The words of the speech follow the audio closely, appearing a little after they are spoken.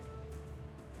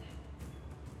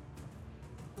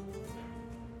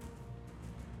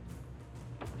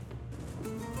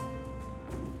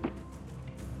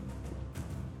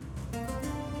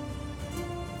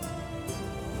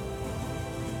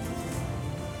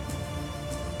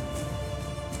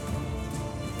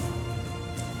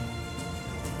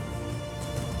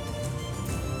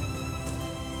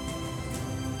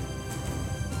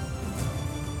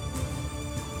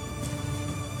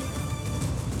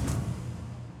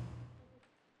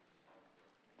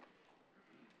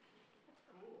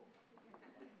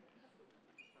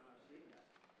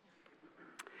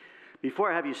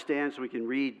Before I have you stand so we can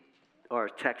read our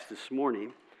text this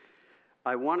morning,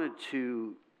 I wanted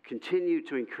to continue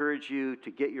to encourage you to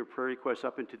get your prayer requests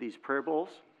up into these prayer bowls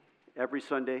every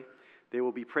Sunday. They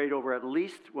will be prayed over at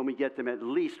least, when we get them, at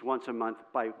least once a month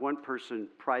by one person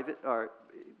private, or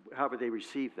however they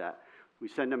receive that. We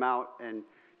send them out and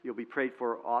you'll be prayed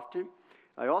for often.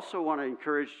 I also want to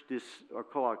encourage this, or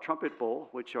call our trumpet bowl,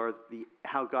 which are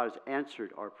how God has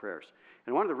answered our prayers.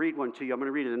 And I wanted to read one to you. I'm going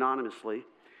to read it anonymously.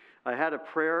 I had a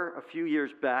prayer a few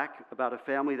years back about a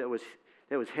family that was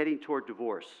heading toward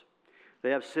divorce.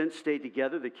 They have since stayed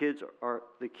together. The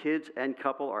kids and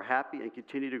couple are happy and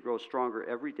continue to grow stronger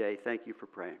every day. Thank you for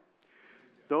praying.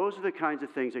 Those are the kinds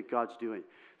of things that God's doing.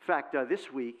 In fact,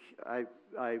 this week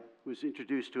I was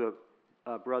introduced to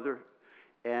a brother,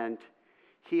 and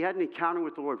he had an encounter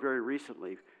with the Lord very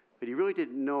recently, but he really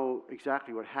didn't know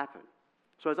exactly what happened.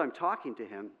 So as I'm talking to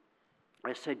him,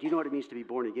 I said, "Do you know what it means to be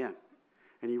born again?"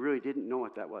 And he really didn't know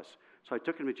what that was. So I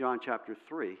took him to John chapter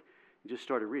 3 and just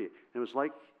started reading. And it was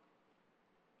like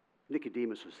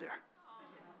Nicodemus was there,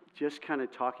 just kind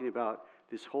of talking about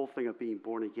this whole thing of being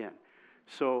born again.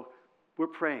 So we're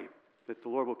praying that the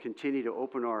Lord will continue to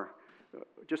open our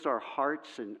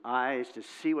hearts and eyes to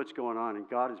see what's going on, and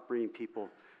God is bringing people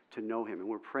to know him. And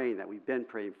we're praying that. We've been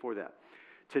praying for that.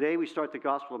 Today we start the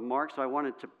Gospel of Mark, so I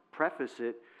wanted to preface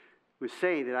it with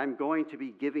saying that I'm going to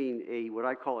be giving what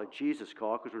I call a Jesus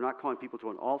call, because we're not calling people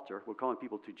to an altar, we're calling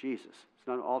people to Jesus. It's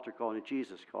not an altar call, and a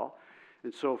Jesus call.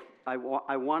 And so I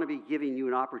want to be giving you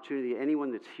an opportunity,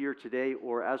 anyone that's here today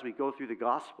or as we go through the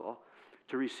gospel,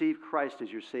 to receive Christ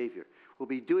as your Savior. We'll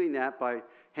be doing that by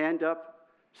hand up,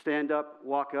 stand up,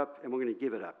 walk up, and we're going to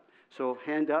give it up. So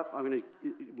hand up.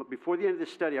 Before the end of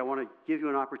this study, I want to give you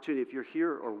an opportunity, if you're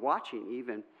here or watching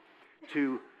even,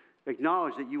 to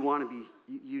acknowledge that you want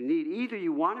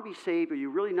to be saved, or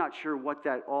you're really not sure what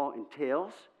that all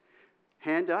entails.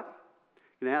 Hand up.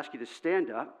 I'm going to ask you to stand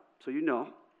up so you know,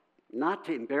 not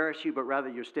to embarrass you, but rather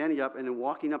you're standing up and then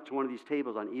walking up to one of these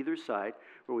tables on either side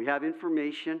where we have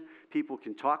information. People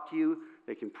can talk to you.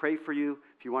 They can pray for you.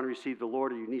 If you want to receive the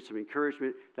Lord or you need some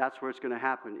encouragement, that's where it's going to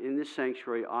happen in this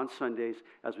sanctuary on Sundays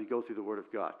as we go through the Word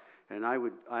of God. And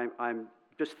I'm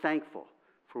just thankful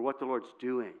for what the Lord's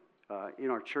doing in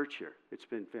our church here. It's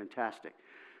been fantastic.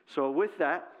 So with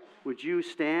that, would you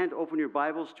stand, open your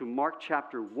Bibles to Mark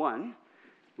chapter 1.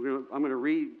 I'm going to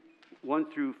read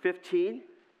 1 through 15,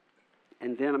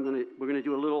 and then we're going to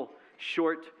do a little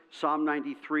short Psalm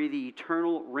 93, the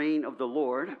eternal reign of the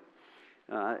Lord,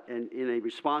 and in a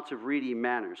responsive reading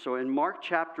manner. So in Mark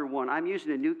chapter 1, I'm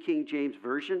using the New King James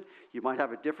Version. You might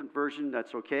have a different version.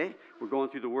 That's okay. We're going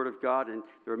through the Word of God, and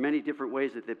there are many different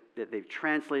ways that they've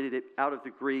translated it out of the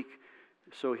Greek.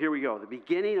 So here we go. The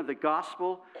beginning of the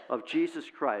gospel of Jesus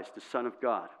Christ, the Son of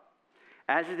God.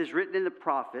 As it is written in the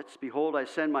prophets, "Behold, I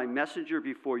send my messenger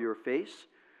before your face,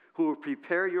 who will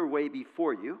prepare your way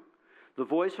before you. The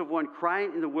voice of one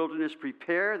crying in the wilderness,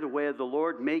 prepare the way of the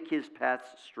Lord, make his paths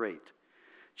straight.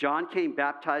 John came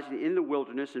baptizing in the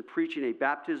wilderness and preaching a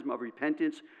baptism of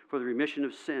repentance for the remission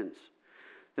of sins.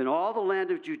 Then all the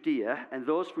land of Judea and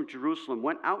those from Jerusalem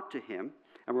went out to him,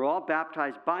 and were all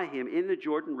baptized by him in the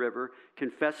Jordan River,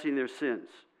 confessing their sins.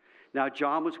 Now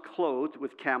John was clothed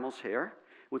with camel's hair,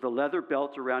 with a leather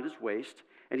belt around his waist,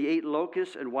 and he ate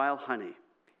locusts and wild honey.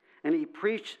 And he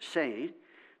preached, saying,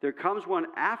 There comes one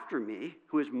after me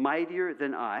who is mightier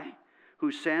than I,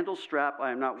 whose sandal strap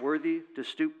I am not worthy to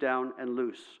stoop down and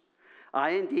loose.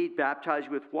 I indeed baptize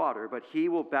you with water, but he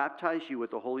will baptize you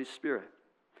with the Holy Spirit."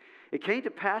 It came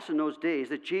to pass in those days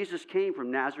that Jesus came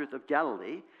from Nazareth of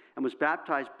Galilee, and was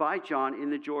baptized by John in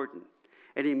the Jordan.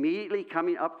 And immediately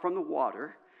coming up from the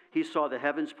water, he saw the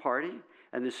heavens parting,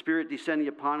 and the Spirit descending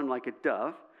upon him like a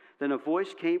dove. Then a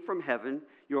voice came from heaven,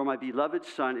 "You are my beloved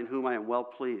Son, in whom I am well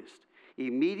pleased."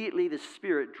 Immediately the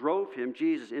Spirit drove him,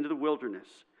 Jesus, into the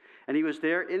wilderness. And he was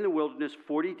there in the wilderness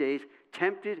 40 days,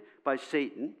 tempted by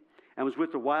Satan, and was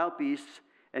with the wild beasts,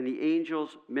 and the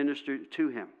angels ministered to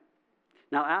him.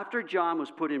 Now after John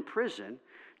was put in prison,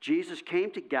 Jesus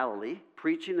came to Galilee,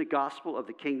 preaching the gospel of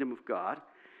the kingdom of God,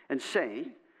 and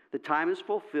saying, "The time is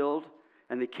fulfilled,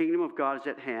 and the kingdom of God is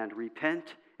at hand.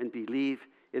 Repent and believe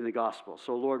in the gospel.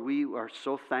 So, Lord, we are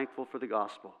so thankful for the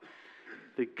gospel.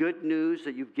 The good news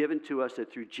that you've given to us,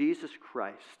 that through Jesus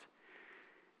Christ,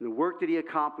 and the work that he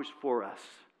accomplished for us,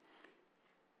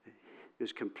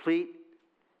 is complete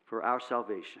for our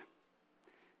salvation.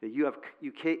 That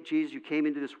Jesus, you came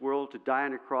into this world to die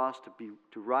on a cross,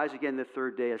 to rise again the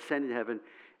third day, ascend to heaven,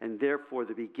 and therefore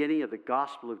the beginning of the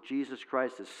gospel of Jesus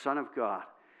Christ, the Son of God,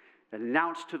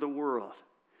 announced to the world.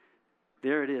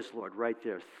 There it is, Lord, right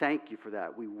there. Thank you for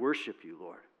that. We worship you,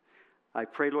 Lord. I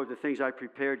pray, Lord, the things I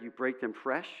prepared, you break them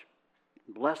fresh.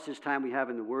 Bless this time we have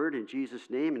in the Word, in Jesus'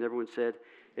 name. And everyone said,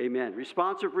 amen.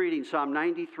 Responsive reading, Psalm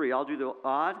 93. I'll do the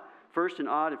odd, first and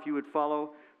odd, if you would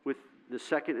follow with the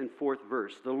second and fourth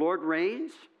verse. The Lord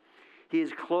reigns. He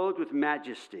is clothed with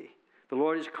majesty. The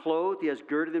Lord is clothed. He has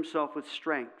girded himself with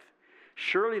strength.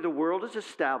 Surely the world is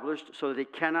established so that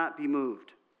it cannot be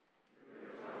moved.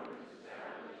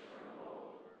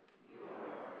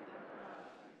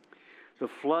 The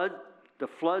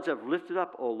floods have lifted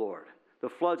up, O Lord. The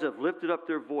floods have lifted up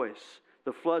their voice.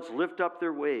 The floods lift up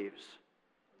their waves.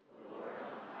 The Lord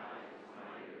on high is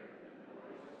mightier than the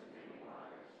noise of many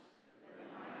waters, than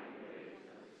the mighty waves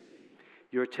of the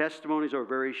sea. Your testimonies are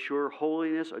very sure.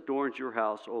 Holiness adorns your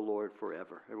house, O Lord,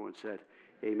 forever. Everyone said,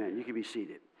 amen. You can be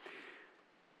seated.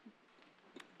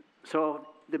 So,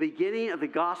 the beginning of the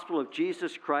gospel of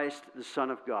Jesus Christ, the Son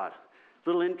of God.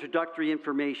 Little introductory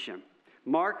information.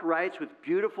 Mark writes with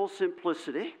beautiful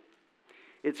simplicity.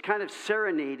 It's kind of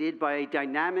serenaded by a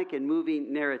dynamic and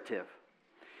moving narrative.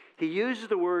 He uses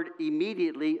the word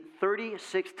immediately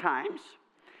 36 times,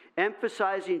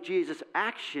 emphasizing Jesus'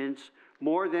 actions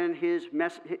more than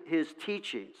his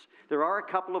teachings. There are a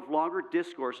couple of longer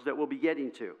discourses that we'll be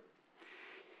getting to.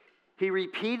 He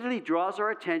repeatedly draws our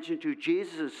attention to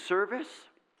Jesus' service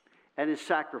and his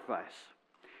sacrifice.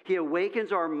 He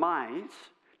awakens our minds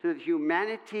to the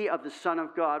humanity of the Son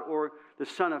of God, or the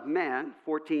Son of Man,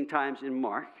 14 times in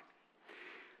Mark.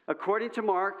 According to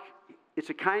Mark,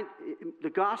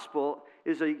 the gospel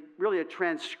is really a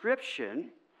transcription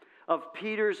of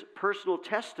Peter's personal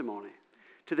testimony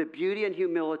to the beauty and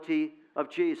humility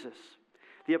of Jesus.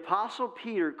 The Apostle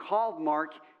Peter called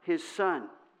Mark his son.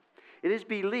 It is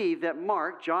believed that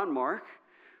John Mark,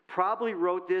 probably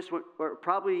wrote this, or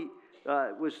probably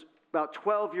was about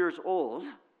 12 years old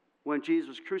when Jesus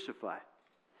was crucified.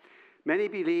 Many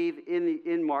believe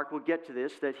in Mark, we'll get to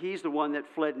this, that he's the one that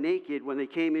fled naked when they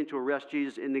came in to arrest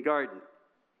Jesus in the garden.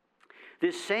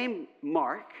 This same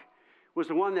Mark was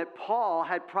the one that Paul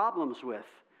had problems with,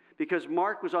 because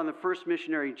Mark was on the first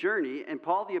missionary journey, and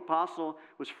Paul the apostle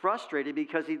was frustrated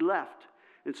because he left.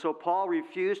 And so Paul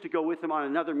refused to go with him on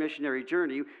another missionary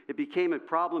journey. It became a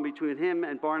problem between him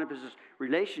and Barnabas'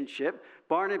 relationship.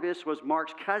 Barnabas was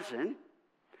Mark's cousin.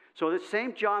 So the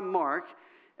same John Mark,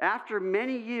 after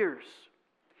many years,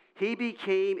 he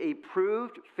became a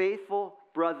proved faithful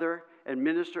brother and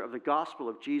minister of the gospel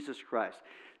of Jesus Christ.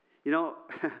 You know,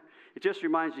 it just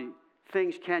reminds me,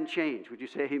 things can change. Would you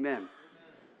say amen? Amen?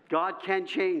 God can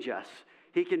change us.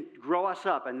 He can grow us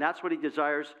up, and that's what he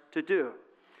desires to do.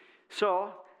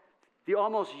 So, the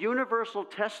almost universal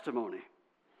testimony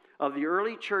of the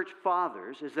early church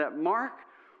fathers is that Mark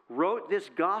wrote this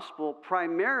gospel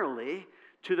primarily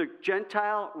to the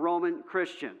Gentile Roman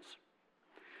Christians.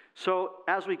 So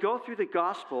as we go through the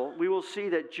gospel, we will see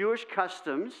that Jewish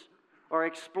customs are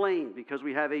explained because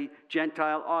we have a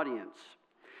Gentile audience.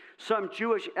 Some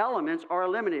Jewish elements are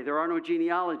eliminated. There are no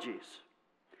genealogies.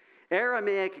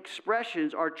 Aramaic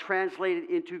expressions are translated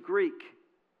into Greek.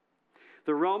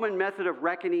 The Roman method of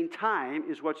reckoning time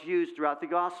is what's used throughout the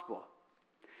gospel.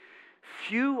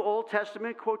 Few Old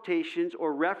Testament quotations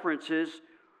or references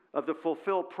of the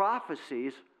fulfilled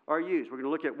prophecies are used. We're going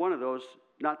to look at one of those,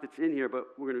 not that's in here, but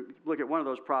we're going to look at one of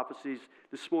those prophecies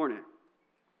this morning.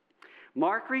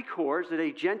 Mark records that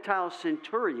a Gentile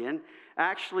centurion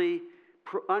actually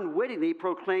unwittingly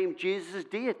proclaimed Jesus'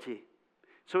 deity.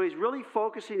 So he's really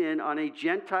focusing in on a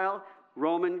Gentile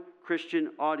Roman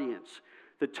Christian audience.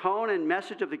 The tone and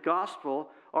message of the gospel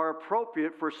are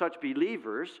appropriate for such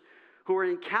believers who are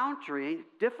encountering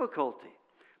difficulty,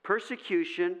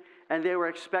 persecution, and they were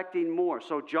expecting more.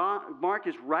 So Mark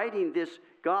is writing this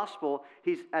gospel.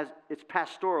 It's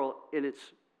pastoral in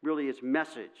its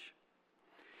message.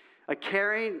 A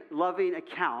caring, loving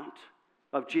account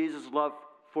of Jesus' love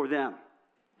for them.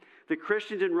 The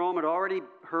Christians in Rome had already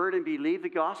heard and believed the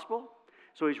gospel,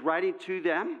 so he's writing to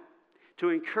them to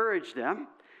encourage them,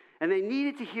 and they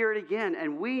needed to hear it again,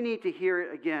 and we need to hear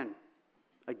it again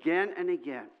and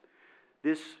again.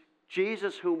 This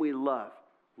Jesus whom we love,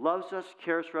 loves us,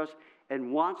 cares for us,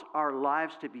 and wants our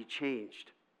lives to be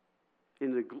changed.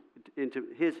 into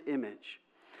his image.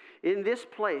 In this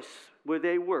place where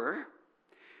they were,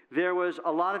 there was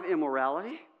a lot of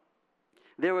immorality.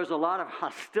 There was a lot of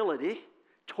hostility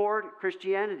toward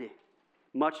Christianity,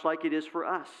 much like it is for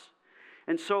us.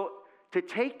 And so to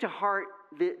take to heart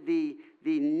the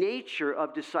nature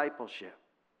of discipleship,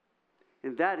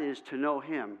 and that is to know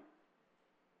him,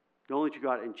 the only true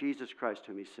God, and Jesus Christ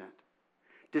whom he sent.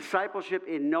 Discipleship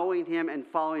in knowing him and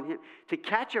following him. To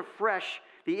catch afresh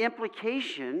the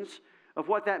implications of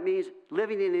what that means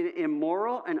living in an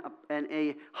immoral and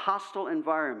a hostile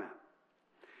environment.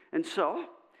 And so,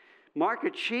 Mark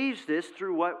achieves this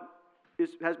through what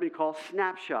has been called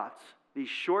snapshots, these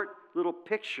short little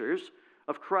pictures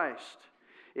of Christ.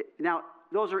 Now,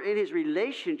 those are in his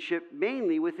relationship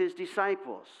mainly with his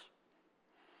disciples.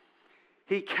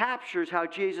 He captures how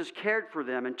Jesus cared for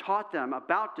them and taught them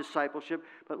about discipleship,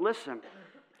 but listen,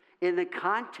 in the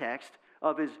context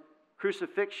of his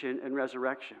crucifixion and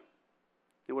resurrection,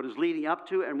 and what is leading up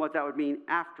to and what that would mean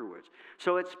afterwards.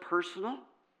 So it's personal,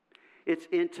 it's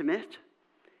intimate,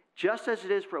 just as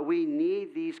it is for we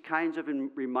need these kinds of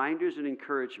reminders and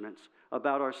encouragements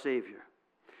about our Savior.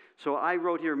 So I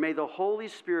wrote here, may the Holy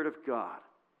Spirit of God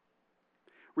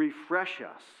refresh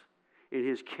us in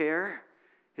his care,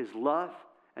 his love,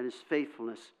 and his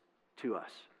faithfulness to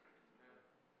us.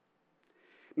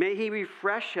 May he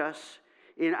refresh us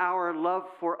in our love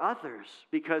for others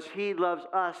because he loves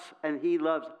us and he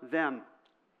loves them.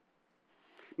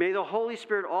 May the Holy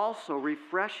Spirit also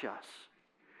refresh us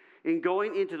in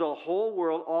going into the whole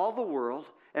world, all the world,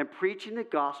 and preaching the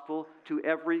gospel to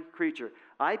every creature.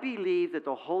 I believe that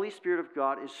the Holy Spirit of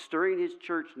God is stirring his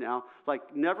church now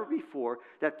like never before,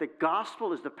 that the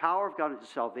gospel is the power of God into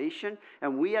salvation,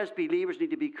 and we as believers need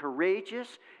to be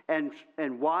courageous and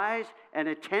wise and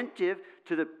attentive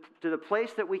to the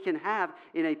place that we can have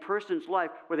in a person's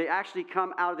life where they actually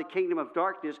come out of the kingdom of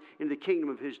darkness into the kingdom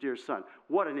of his dear Son.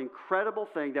 What an incredible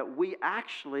thing that we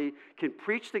actually can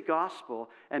preach the gospel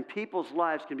and people's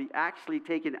lives can be actually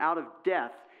taken out of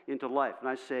death into life. And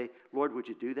I say, Lord, would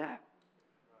you do that?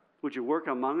 Would you work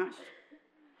among us?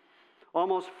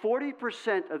 Almost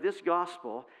 40% of this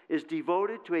gospel is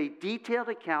devoted to a detailed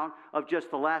account of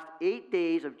just the last 8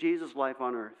 days of Jesus' life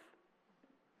on earth.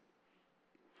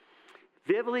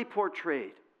 Vividly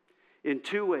portrayed in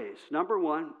two ways. Number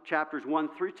one, chapters 1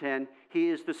 through 10, he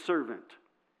is the servant.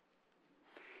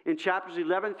 In chapters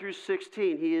 11 through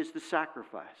 16, he is the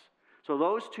sacrifice. So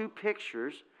those two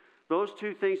pictures, those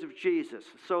two things of Jesus.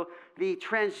 So the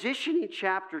transitioning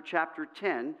chapter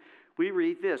 10, we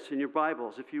read this in your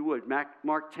Bibles, if you would.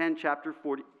 Mark 10,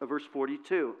 verse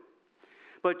 42.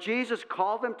 But Jesus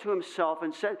called them to himself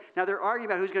and said, now they're arguing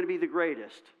about who's going to be the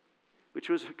greatest, which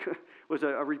was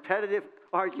a repetitive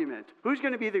argument. Who's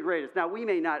going to be the greatest? Now, we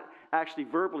may not actually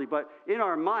verbally, but in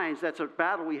our minds, that's a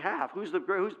battle we have. Who's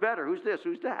better? Who's this?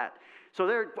 Who's that? So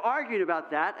they're arguing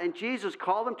about that, and Jesus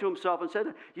called them to himself and said,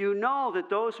 you know that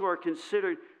those who are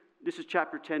considered, this is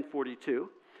chapter 10, 42,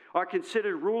 are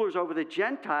considered rulers over the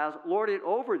Gentiles, lord it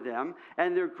over them,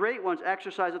 and their great ones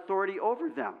exercise authority over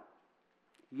them.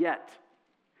 Yet,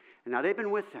 and now they've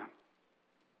been with him,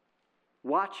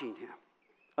 watching him,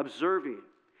 observing.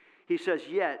 He says,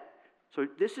 yet, so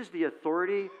this is the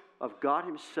authority of God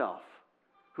himself,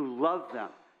 who loved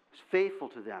them, is faithful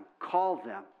to them, called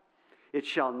them. It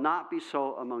shall not be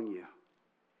so among you.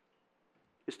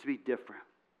 It's to be different.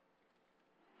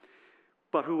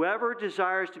 But whoever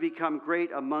desires to become great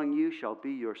among you shall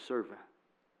be your servant.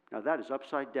 Now that is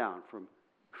upside down from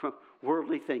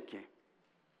worldly thinking.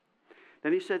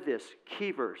 Then he said this,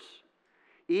 key verse.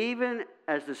 Even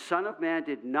as the Son of Man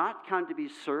did not come to be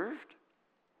served,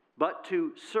 but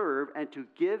to serve and to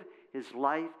give his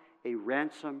life a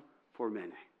ransom for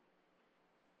many.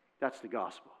 That's the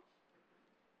gospel.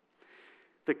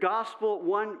 The gospel,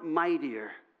 one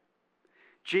mightier.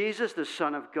 Jesus, the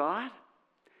Son of God,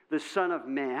 the Son of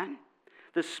Man,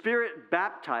 the Spirit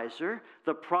baptizer,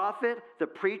 the prophet, the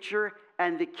preacher,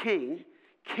 and the king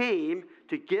came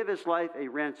to give his life a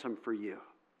ransom for you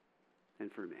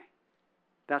and for me.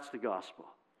 That's the gospel.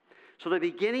 So the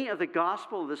beginning of the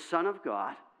gospel of the Son of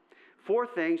God, 4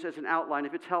 things as an outline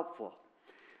if it's helpful.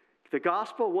 The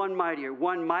gospel, one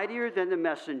mightier than the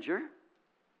messenger.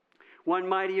 One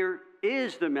mightier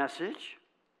is the message.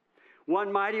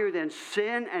 One mightier than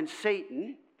sin and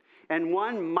Satan. And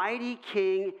one mighty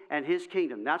king and his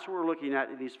kingdom. That's what we're looking at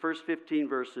in these first 15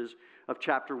 verses of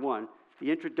chapter 1.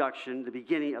 The introduction, the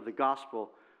beginning of the gospel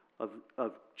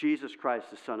of Jesus Christ,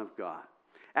 the Son of God.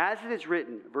 As it is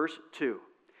written, verse 2,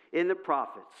 in the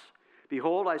prophets,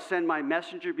 behold, I send my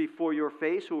messenger before your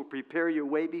face who will prepare your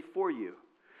way before you.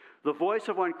 The voice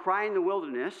of one crying in the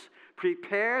wilderness,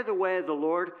 prepare the way of the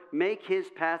Lord, make his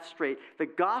path straight. The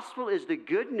gospel is the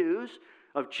good news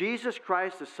of Jesus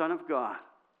Christ, the Son of God.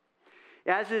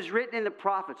 As is written in the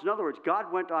prophets, in other words,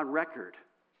 God went on record.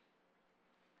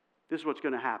 This is what's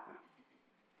going to happen.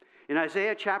 In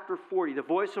Isaiah chapter 40, the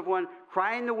voice of one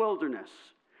crying in the wilderness,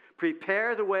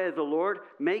 prepare the way of the Lord,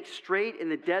 make straight in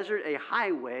the desert a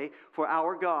highway for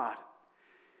our God.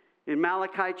 In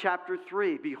Malachi chapter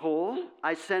 3, behold,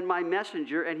 I send my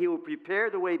messenger, and he will prepare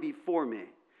the way before me.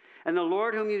 And the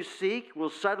Lord whom you seek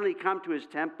will suddenly come to his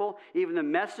temple, even the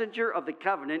messenger of the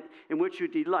covenant in which you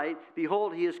delight.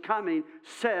 Behold, he is coming,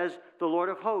 says the Lord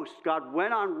of hosts. God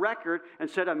went on record and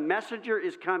said a messenger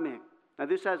is coming. Now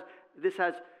this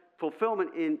has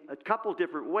fulfillment in a couple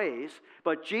different ways,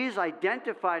 but Jesus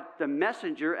identified the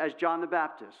messenger as John the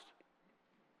Baptist.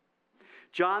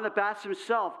 John the Baptist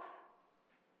himself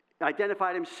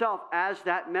identified himself as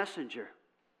that messenger.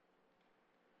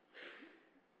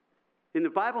 In the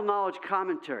Bible Knowledge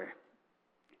Commentary,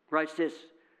 writes this,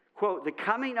 quote, the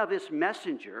coming of this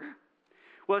messenger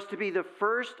was to be the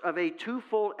first of a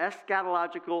twofold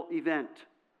eschatological event.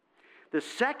 The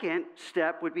second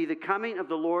step would be the coming of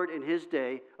the Lord in his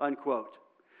day, unquote.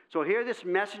 So here this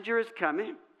messenger is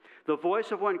coming, the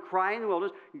voice of one crying in the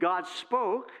wilderness. God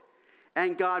spoke,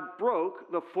 and God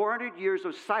broke the 400 years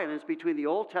of silence between the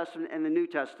Old Testament and the New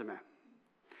Testament.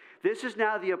 This is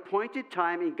now the appointed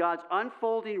time in God's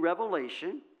unfolding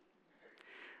revelation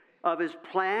of his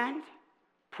planned,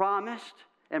 promised,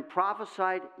 and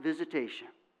prophesied visitation.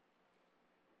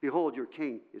 Behold, your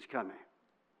king is coming.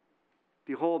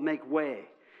 Behold, make way.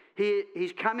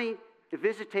 He's coming, the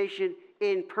visitation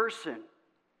in person.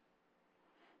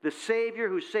 The Savior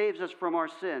who saves us from our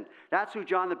sin. That's who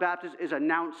John the Baptist is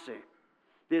announcing.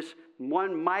 This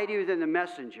one mightier than the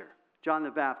messenger, John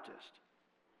the Baptist.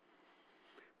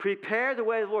 Prepare the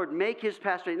way of the Lord, make his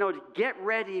path straight. No, get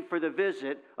ready for the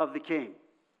visit of the king.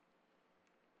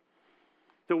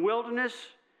 The wilderness,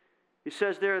 he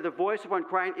says there, the voice of one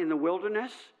crying in the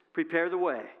wilderness, prepare the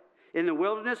way. In the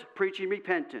wilderness, preaching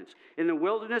repentance. In the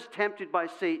wilderness, tempted by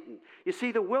Satan. You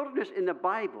see, the wilderness in the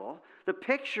Bible, the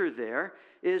picture there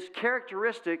is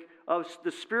characteristic of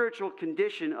the spiritual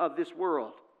condition of this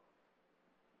world.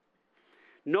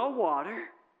 No water,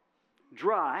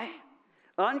 dry,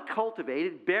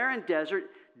 uncultivated, barren desert,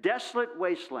 desolate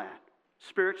wasteland,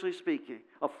 spiritually speaking,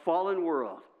 a fallen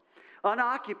world,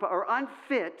 unoccupied or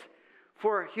unfit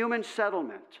for human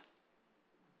settlement,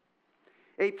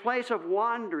 a place of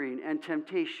wandering and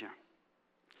temptation.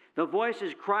 The voice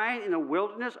is crying in the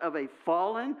wilderness of a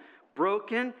fallen,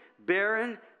 broken,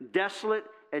 barren, desolate,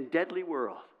 and deadly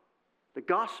world. The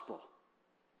gospel,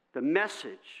 the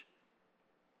message.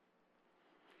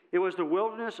 It was the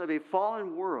wilderness of a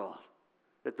fallen world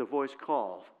that the voice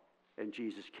called and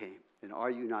Jesus came. And are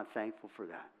you not thankful for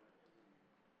that?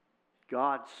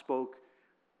 God spoke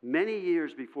many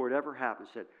years before it ever happened,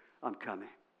 said, I'm coming.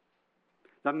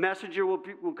 The messenger will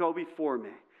go before me.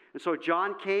 And so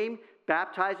John came,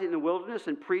 baptizing in the wilderness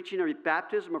and preaching a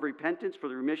baptism of repentance for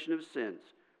the remission of sins.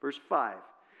 Verse 5.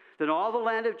 Then all the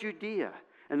land of Judea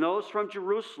and those from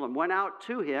Jerusalem went out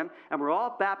to him and were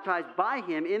all baptized by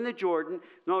him in the Jordan,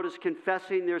 notice,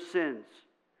 confessing their sins.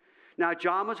 Now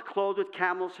John was clothed with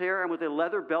camel's hair and with a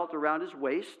leather belt around his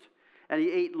waist, and he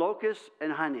ate locusts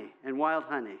and honey and wild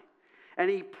honey. And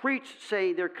he preached,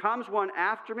 saying, there comes one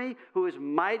after me who is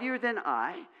mightier than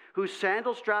I, whose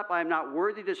sandal strap I am not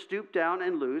worthy to stoop down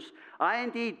and loose. I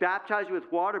indeed baptize you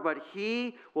with water, but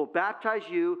he will baptize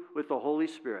you with the Holy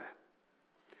Spirit.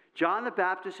 John the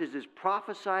Baptist is this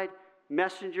prophesied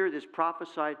messenger, this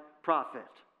prophesied prophet.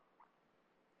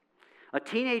 A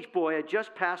teenage boy had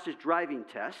just passed his driving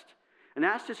test and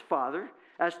asked his father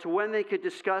as to when they could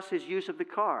discuss his use of the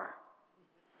car.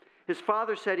 His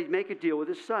father said he'd make a deal with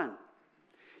his son.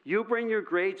 You bring your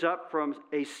grades up from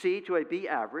a C to a B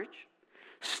average,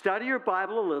 study your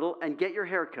Bible a little, and get your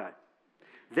hair cut.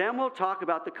 Then we'll talk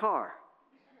about the car.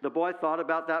 The boy thought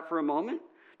about that for a moment,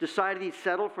 decided he'd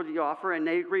settle for the offer, and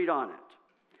they agreed on it.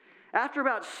 After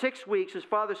about 6 weeks, his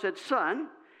father said, son,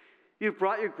 you've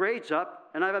brought your grades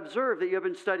up, and I've observed that you have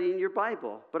been studying your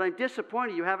Bible, but I'm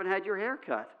disappointed you haven't had your hair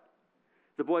cut.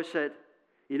 The boy said,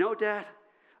 you know, Dad,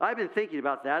 I've been thinking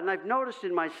about that, and I've noticed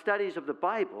in my studies of the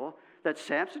Bible that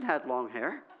Samson had long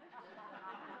hair.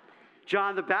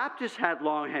 John the Baptist had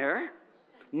long hair.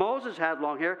 Moses had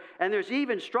long hair. And there's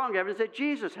even strong evidence that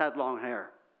Jesus had long hair.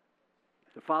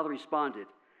 The father responded,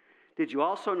 did you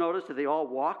also notice that they all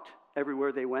walked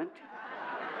everywhere they went?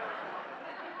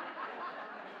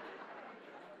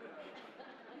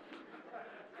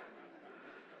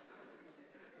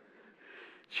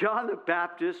 John the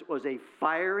Baptist was a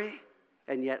fiery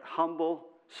and yet humble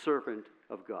servant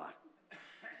of God,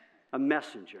 a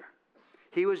messenger.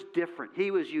 He was different.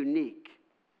 He was unique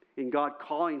in God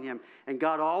calling him. And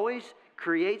God always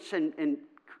creates and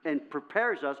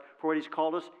prepares us for what he's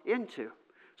called us into.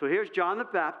 So here's John the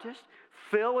Baptist,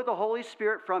 filled with the Holy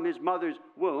Spirit from his mother's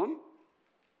womb,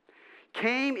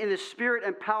 came in the spirit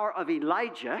and power of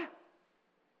Elijah.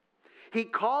 He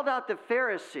called out the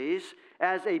Pharisees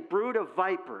as a brood of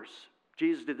vipers.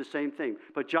 Jesus did the same thing.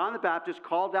 But John the Baptist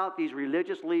called out these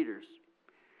religious leaders.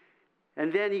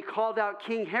 And then he called out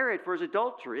King Herod for his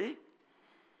adultery,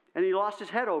 and he lost his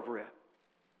head over it.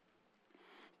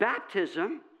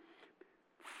 Baptism,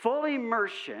 full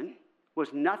immersion, was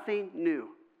nothing new.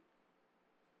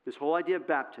 This whole idea of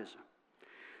baptism.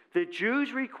 The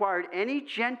Jews required any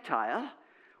Gentile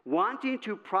wanting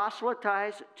to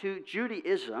proselytize to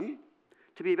Judaism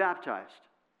to be baptized.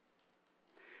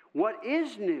 What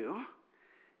is new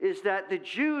is that the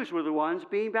Jews were the ones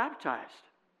being baptized.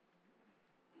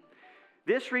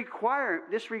 This required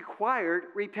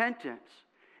repentance,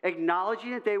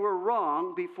 acknowledging that they were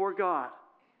wrong before God.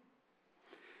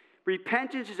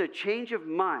 Repentance is a change of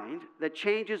mind that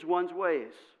changes one's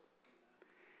ways.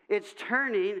 It's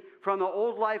turning from the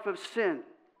old life of sin.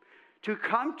 To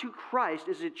come to Christ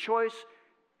is a choice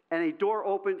and a door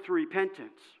open through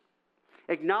repentance.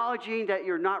 Acknowledging that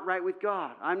you're not right with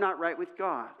God. I'm not right with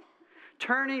God.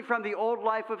 Turning from the old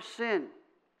life of sin.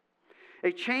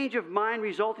 A change of mind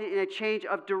resulting in a change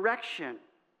of direction.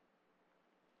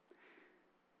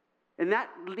 And that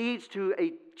leads to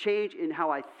a change in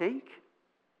how I think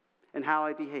and how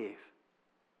I behave.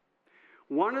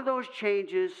 One of those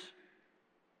changes,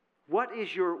 what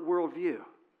is your worldview?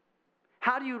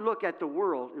 How do you look at the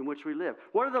world in which we live?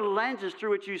 What are the lenses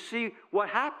through which you see what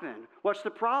happened? What's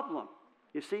the problem?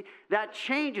 You see, that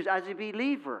changes as a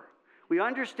believer. We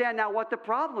understand now what the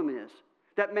problem is.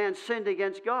 That man sinned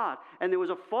against God, and there was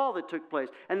a fall that took place,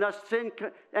 and thus sin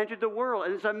entered the world,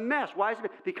 and it's a mess. Why is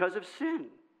it? Because of sin.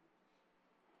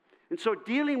 And so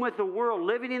dealing with the world,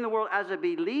 living in the world as a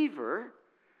believer,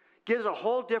 gives a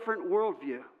whole different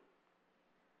worldview.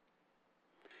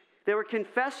 They were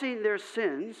confessing their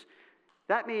sins.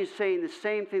 That means saying the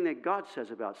same thing that God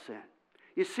says about sin.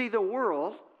 You see, the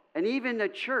world, and even the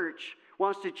church,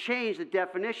 wants to change the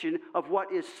definition of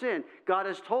what is sin. God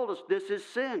has told us this is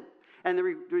sin. And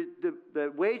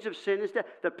the wage of sin is death.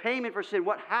 The payment for sin,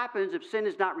 what happens if sin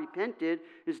is not repented,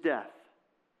 is death.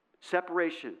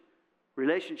 Separation.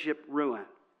 Relationship ruin.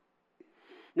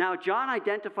 Now, John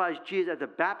identifies Jesus as the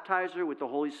baptizer with the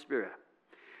Holy Spirit.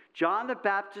 John the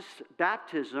Baptist's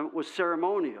baptism was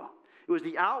ceremonial. It was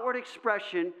the outward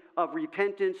expression of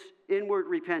repentance, inward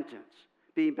repentance,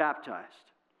 being baptized.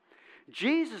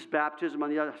 Jesus' baptism, on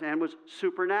the other hand, was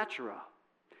supernatural.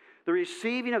 The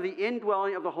receiving of the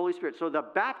indwelling of the Holy Spirit. So the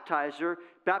baptizer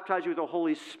baptized you with the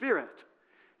Holy Spirit.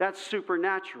 That's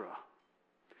supernatural.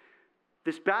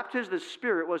 This baptism of the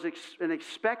Spirit was an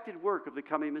expected work of the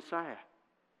coming Messiah.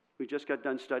 We just got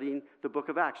done studying the book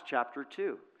of Acts, chapter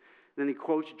 2. Then he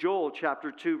quotes Joel,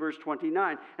 chapter 2, verse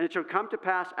 29. And it shall come to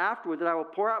pass afterward that I will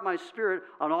pour out my Spirit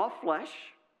on all flesh.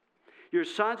 Your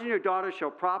sons and your daughters shall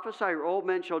prophesy. Your old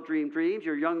men shall dream dreams.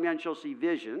 Your young men shall see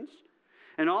visions.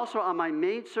 And also on my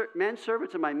men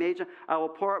servants and my maids, I will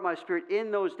pour out my Spirit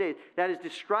in those days. That is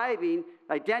describing,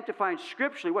 identifying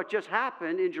scripturally what just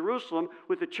happened in Jerusalem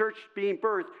with the church being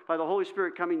birthed by the Holy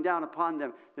Spirit coming down upon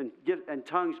them and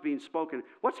tongues being spoken.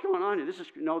 What's going on here? This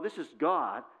is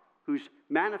God who's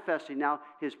manifesting now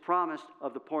his promise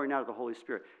of the pouring out of the Holy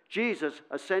Spirit. Jesus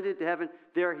ascended to heaven.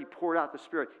 There he poured out the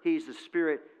Spirit. He's the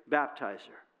Spirit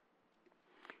baptizer.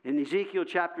 In Ezekiel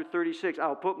chapter 36, I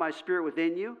will put my Spirit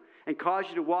within you and cause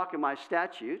you to walk in my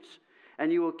statutes,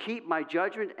 and you will keep my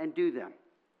judgment and do them.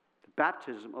 The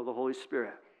baptism of the Holy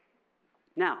Spirit.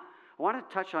 Now, I want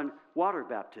to touch on water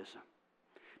baptism,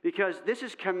 because this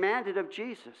is commanded of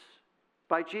Jesus,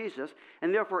 by Jesus,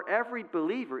 and therefore every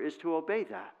believer is to obey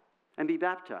that and be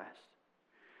baptized.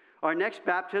 Our next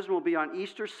baptism will be on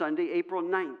Easter Sunday, April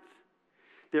 9th.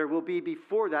 There will be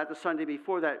before that, the Sunday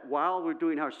before that, while we're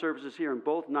doing our services here in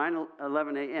both 9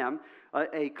 11 a.m.,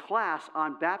 a class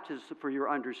on baptism for your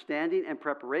understanding and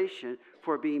preparation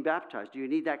for being baptized. Do you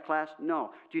need that class?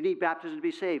 No. Do you need baptism to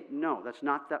be saved? No. That's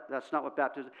not what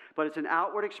baptism is. But it's an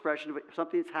outward expression of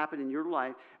something that's happened in your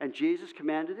life, and Jesus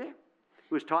commanded it.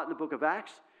 It was taught in the book of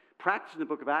Acts, practiced in the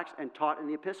book of Acts, and taught in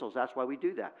the epistles. That's why we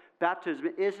do that. Baptism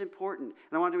is important,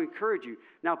 and I want to encourage you.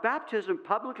 Now, baptism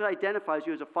publicly identifies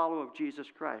you as a follower of Jesus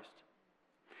Christ.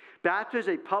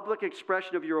 Baptism is a public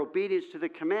expression of your obedience to the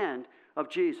command of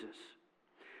Jesus.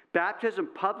 Baptism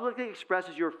publicly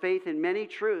expresses your faith in many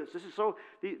truths. This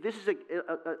is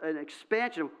an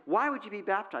expansion of why would you be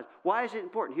baptized? Why is it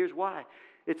important? Here's why.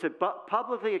 It's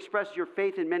publicly expresses your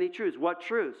faith in many truths. What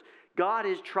truths? God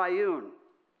is triune.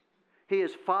 He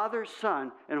is Father,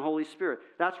 Son, and Holy Spirit.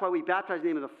 That's why we baptize in the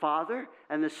name of the Father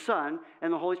and the Son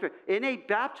and the Holy Spirit. In a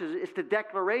baptism, it's the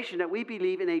declaration that we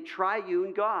believe in a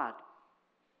triune God.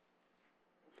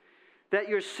 That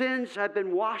your sins have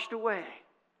been washed away.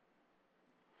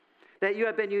 That you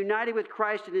have been united with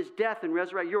Christ in his death and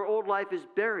resurrection. Your old life is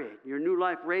buried. Your new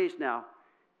life raised now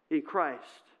in Christ.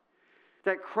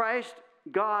 That Christ,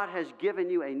 God, has given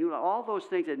you a new life. All those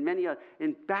things and many are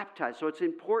in baptized. So it's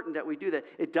important that we do that.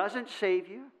 It doesn't save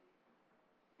you.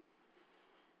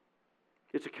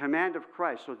 It's a command of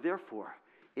Christ. So therefore,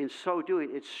 in so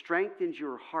doing, it strengthens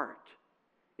your heart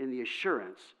in the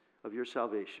assurance of your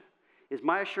salvation. Is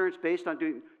my assurance based on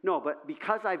doing? No, but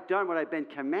because I've done what I've been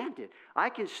commanded, I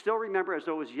can still remember as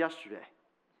though it was yesterday,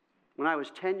 when I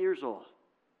was 10 years old,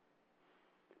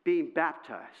 being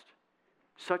baptized.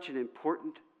 Such an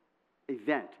important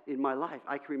event in my life.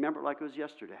 I can remember it like it was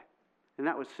yesterday. And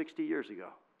that was 60 years ago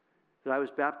that I was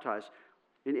baptized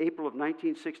in April of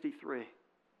 1963.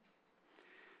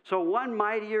 So one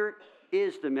mightier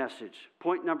is the message.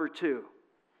 Point number 2.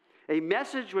 A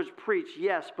message was preached,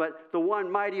 yes, but the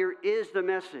one mightier is the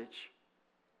message.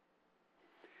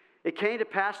 It came to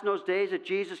pass in those days that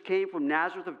Jesus came from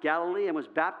Nazareth of Galilee and was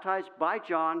baptized by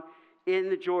John in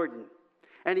the Jordan.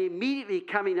 And immediately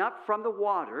coming up from the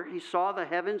water, he saw the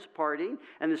heavens parting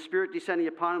and the Spirit descending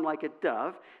upon him like a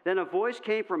dove. Then a voice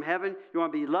came from heaven, "You are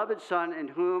my beloved Son, in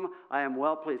whom I am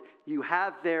well pleased." You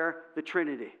have there the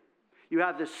Trinity. You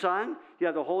have the Son, you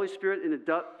have the Holy Spirit in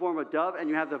the form of a dove, and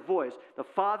you have the voice, the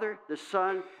Father, the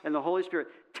Son, and the Holy Spirit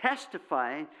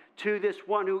testifying to this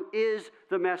one who is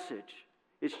the message.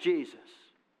 It's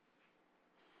Jesus.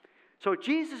 So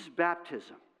Jesus'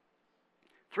 baptism,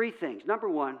 3 things. Number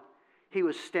 1, he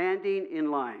was standing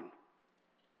in line.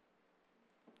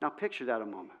 Now picture that a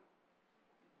moment.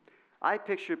 I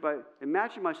picture it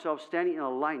imagine myself standing in a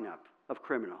lineup of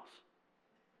criminals.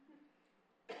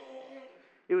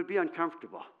 It would be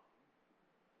uncomfortable.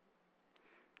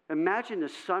 Imagine the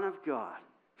Son of God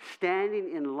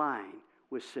standing in line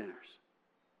with sinners.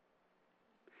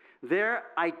 There,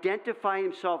 identifying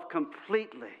himself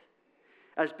completely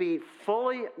as being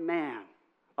fully man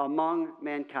among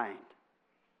mankind.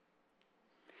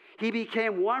 He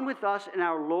became one with us in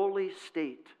our lowly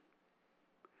state.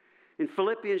 In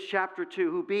Philippians chapter 2,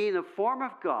 who being the form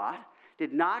of God,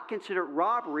 did not consider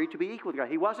robbery to be equal to God.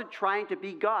 He wasn't trying to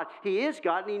be God. He is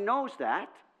God, and he knows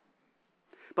that.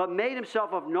 But made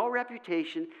himself of no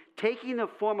reputation, taking the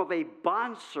form of a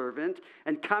bondservant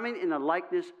and coming in the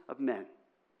likeness of men.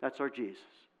 That's our Jesus.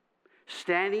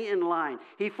 Standing in line.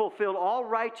 He fulfilled all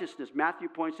righteousness. Matthew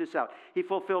points this out. He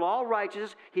fulfilled all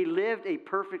righteousness. He lived a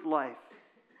perfect life.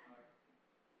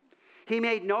 He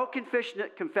made no confession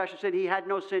of sin. He had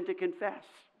no sin to confess.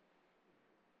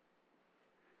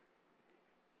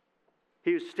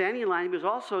 He was standing in line. He was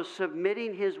also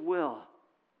submitting his will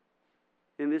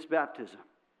in this baptism.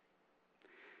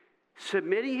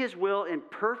 Submitting his will in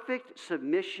perfect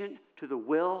submission to the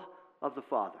will of the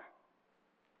Father.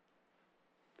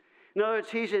 In other words,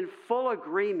 he's in full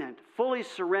agreement, fully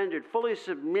surrendered, fully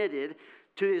submitted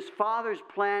to his Father's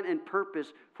plan and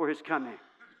purpose for his coming.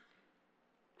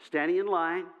 Standing in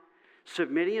line,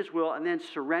 submitting his will, and then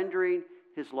surrendering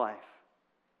his life.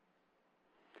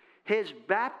 His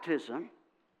baptism,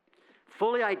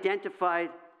 fully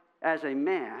identified as a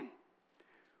man,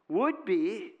 would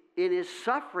be in his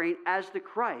suffering as the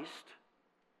Christ,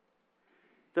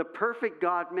 the perfect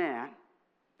God-man,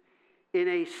 in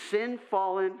a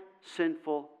sin-fallen,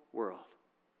 sinful world.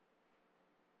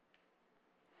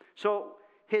 So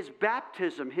his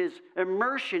baptism, his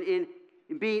immersion in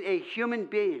being a human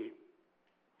being,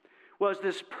 was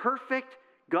this perfect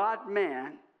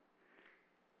God-man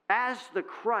as the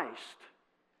Christ,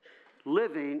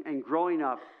 living and growing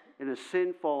up in a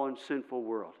sin-fallen, sinful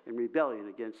world, in rebellion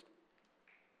against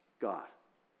God.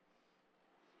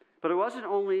 But it wasn't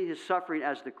only his suffering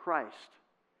as the Christ,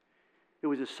 it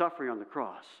was his suffering on the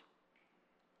cross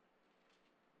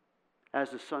as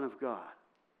the Son of God.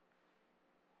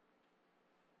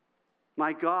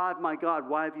 My God,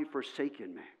 why have you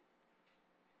forsaken me?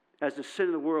 As the sin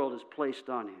of the world is placed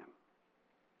on him.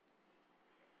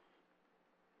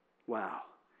 Wow.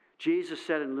 Jesus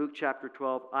said in Luke chapter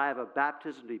 12, I have a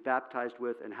baptism to be baptized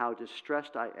with, and how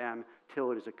distressed I am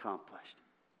till it is accomplished.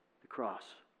 The cross.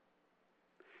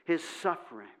 His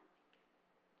suffering.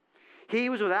 He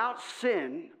was without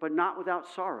sin, but not without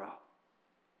sorrow.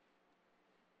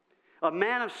 A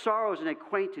man of sorrows and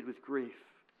acquainted with grief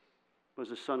was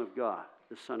the Son of God,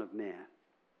 the Son of Man.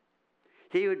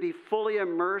 He would be fully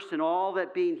immersed in all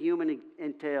that being human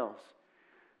entails.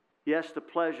 Yes, the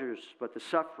pleasures, but the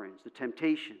sufferings, the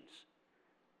temptations,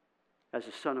 as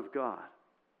the Son of God.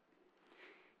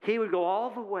 He would go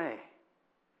all the way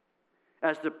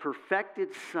as the perfected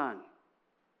Son.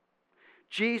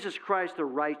 Jesus Christ the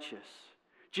righteous.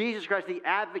 Jesus Christ the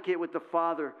advocate with the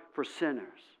Father for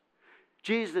sinners.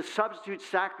 Jesus the substitute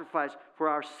sacrifice for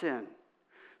our sin,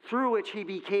 through which he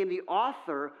became the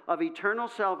author of eternal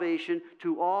salvation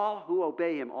to all who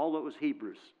obey him. All that was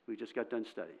Hebrews. We just got done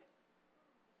studying.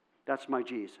 That's my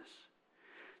Jesus.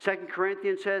 2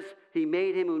 Corinthians says, he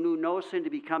made him who knew no sin to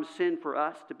become sin for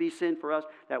us, to be sin for us,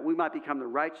 that we might become the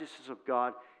righteousness of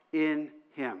God in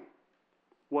him.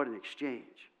 What an exchange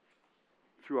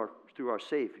through our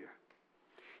Savior.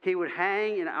 He would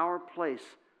hang in our place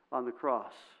on the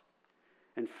cross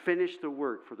and finish the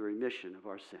work for the remission of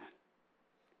our sin.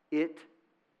 It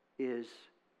is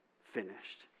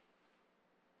finished.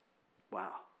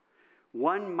 Wow.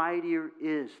 One mightier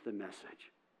is the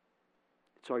message.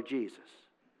 It's our Jesus.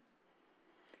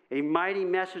 A mighty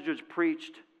message was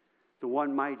preached. The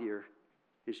one mightier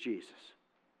is Jesus.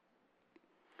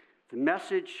 The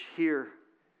message here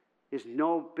is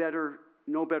no better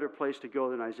place to go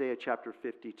than Isaiah chapter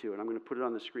 52. And I'm going to put it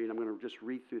on the screen. I'm going to just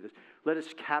read through this. Let us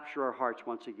capture our hearts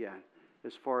once again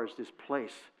as far as this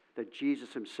place that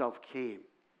Jesus himself came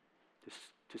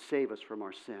to save us from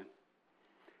our sin.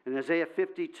 In Isaiah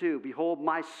 52, behold,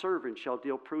 my servant shall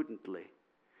deal prudently.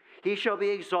 He shall be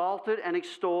exalted and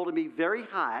extolled and be very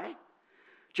high.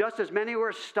 Just as many were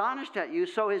astonished at you,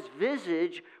 so his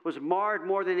visage was marred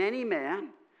more than any man,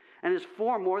 and his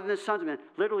form more than the sons of men.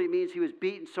 Literally means he was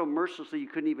beaten so mercilessly he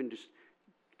didn't even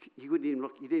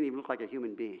look like a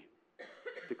human being.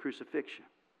 The crucifixion.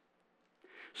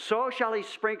 So shall he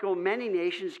sprinkle many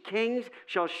nations. Kings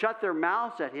shall shut their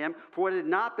mouths at him. For what had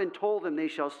not been told them they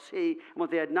shall see, and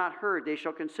what they had not heard they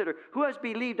shall consider. Who has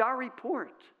believed our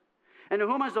report? And to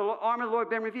whom has the arm of the Lord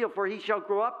been revealed? For he shall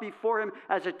grow up before him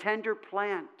as a tender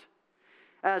plant,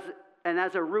 as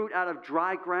a root out of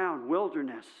dry ground,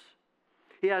 wilderness.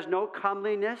 He has no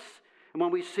comeliness, and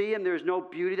when we see him, there is no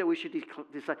beauty that we should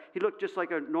decide. He looked just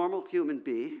like a normal human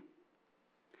being.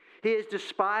 He is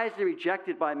despised and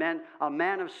rejected by men, a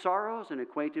man of sorrows and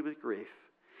acquainted with grief.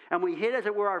 And we hid, as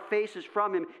it were, our faces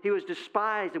from him. He was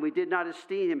despised, and we did not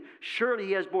esteem him. Surely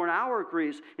he has borne our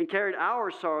griefs and carried our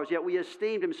sorrows, yet we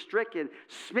esteemed him stricken,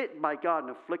 smitten by God,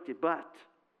 and afflicted. But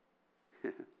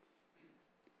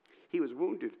he was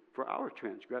wounded for our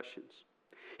transgressions.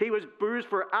 He was bruised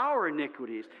for our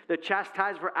iniquities. The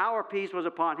chastisement for our peace was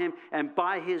upon him, and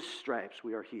by his stripes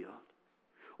we are healed.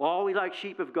 All we like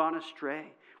sheep have gone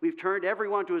astray. We've turned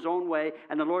everyone to his own way,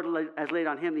 and the Lord has laid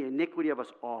on him the iniquity of us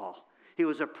all. He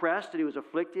was oppressed and he was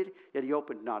afflicted, yet he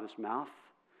opened not his mouth.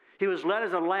 He was led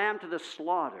as a lamb to the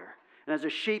slaughter, and as a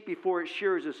sheep before its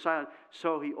shearers is silent,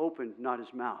 so he opened not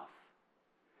his mouth.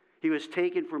 He was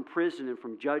taken from prison and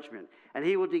from judgment, and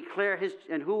who will declare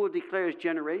his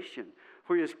generation?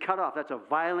 For he was cut off. That's a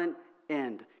violent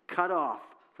end. Cut off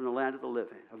from the land of the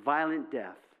living. A violent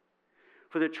death.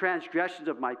 For the transgressions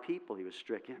of my people he was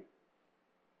stricken.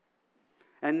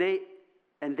 And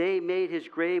they made his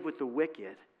grave with the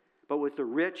wicked, but with the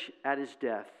rich at his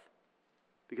death,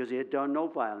 because he had done no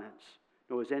violence,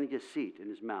 nor was any deceit in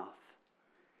his mouth.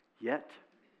 Yet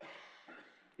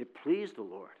it pleased the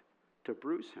Lord to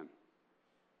bruise him.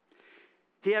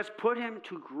 He has put him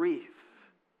to grief.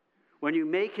 When you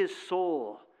make his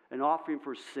soul an offering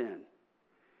for sin,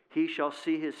 he shall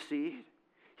see his seed.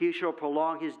 He shall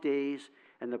prolong his days,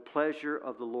 and the pleasure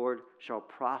of the Lord shall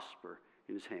prosper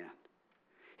in his hand.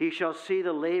 He shall see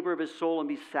the labor of his soul and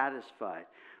be satisfied.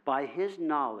 By his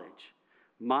knowledge,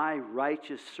 my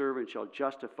righteous servant shall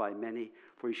justify many,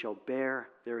 for he shall bear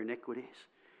their iniquities.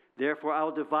 Therefore I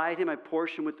will divide him a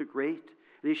portion with the great,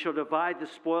 and he shall divide the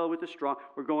spoil with the strong.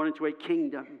 We're going into a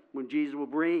kingdom when Jesus will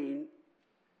reign.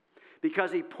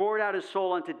 Because he poured out his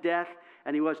soul unto death,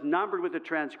 and he was numbered with the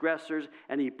transgressors,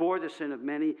 and he bore the sin of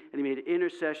many, and he made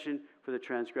intercession for the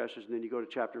transgressors. And then you go to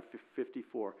chapter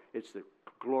 54. It's the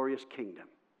glorious kingdom.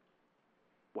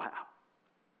 Wow.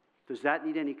 Does that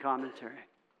need any commentary?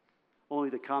 Only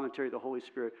the commentary of the Holy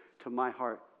Spirit to my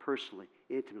heart personally,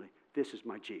 intimately. This is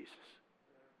my Jesus.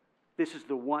 This is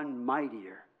the one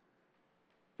mightier,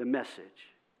 the message.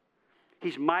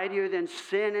 He's mightier than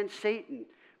sin and Satan.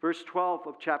 Verse 12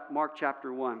 of Mark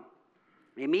chapter 1.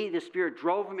 Immediately the Spirit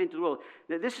drove him into the wilderness.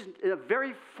 Now this is a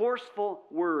very forceful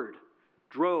word,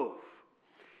 drove.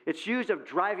 It's used of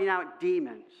driving out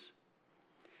demons.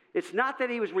 It's not that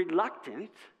he was reluctant.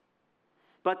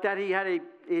 but that he had an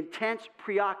intense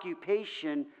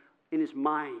preoccupation in his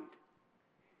mind,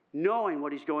 knowing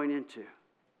what he's going into.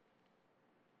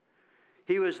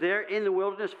 He was there in the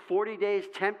wilderness 40 days,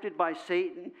 tempted by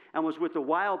Satan, and was with the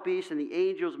wild beasts, and the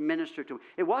angels ministered to him.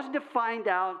 It wasn't to find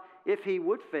out if he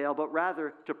would fail, but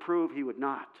rather to prove he would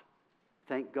not.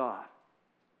 Thank God.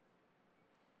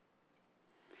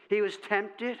 He was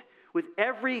tempted with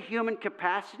every human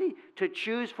capacity to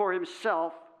choose for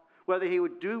himself whether he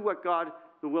would do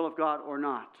the will of God or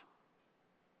not.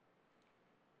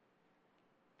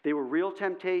 They were real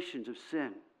temptations of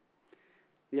sin.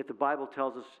 Yet the Bible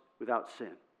tells us without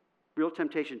sin. Real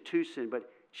temptation to sin, but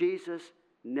Jesus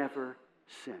never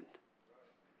sinned.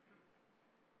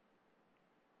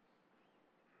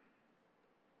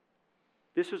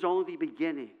 This was only the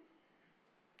beginning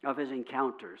of his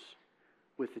encounters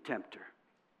with the tempter.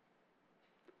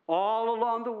 All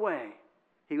along the way,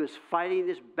 he was fighting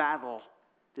this battle,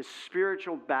 this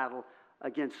spiritual battle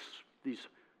against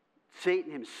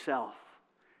Satan himself.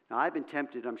 Now, I've been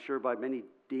tempted, I'm sure, by many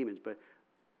demons, but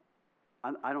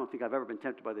I don't think I've ever been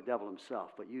tempted by the devil himself.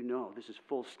 But you know, this is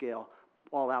full-scale,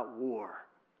 all-out war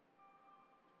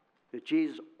that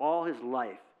Jesus, all his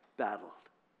life, battled.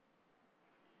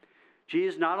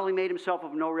 Jesus not only made himself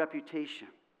of no reputation,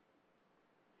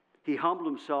 he humbled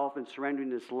himself in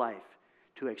surrendering his life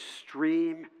to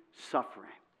extreme suffering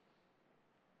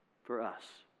for us.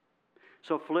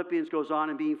 So Philippians goes on,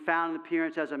 and being found in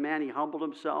appearance as a man, he humbled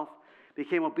himself,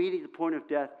 became obedient to the point of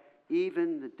death,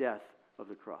 even the death of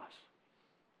the cross.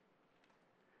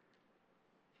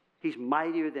 He's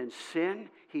mightier than sin.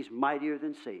 He's mightier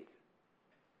than Satan,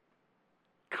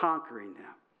 conquering them.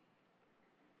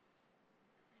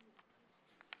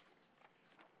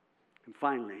 And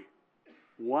finally,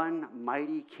 one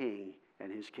mighty king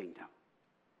and his kingdom.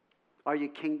 Are you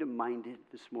kingdom-minded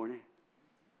this morning?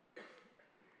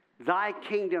 Thy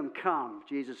kingdom come,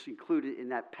 Jesus included in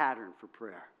that pattern for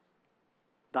prayer.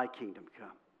 Thy kingdom come.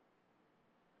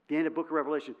 The end of the book of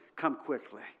Revelation, come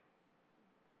quickly.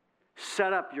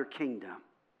 Set up your kingdom.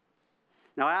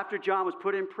 Now, after John was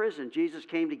put in prison, Jesus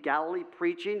came to Galilee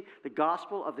preaching the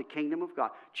gospel of the kingdom of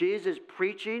God. Jesus is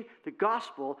preaching the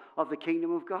gospel of the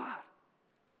kingdom of God.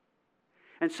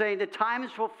 And saying the time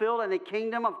is fulfilled and the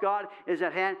kingdom of God is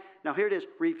at hand. Now here it is.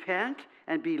 Repent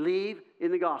and believe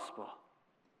in the gospel.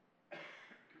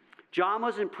 John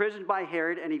was imprisoned by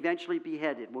Herod and eventually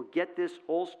beheaded. We'll get this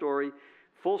whole story,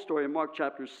 full story in Mark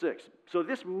chapter 6. So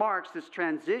this marks this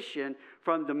transition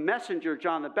from the messenger,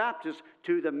 John the Baptist,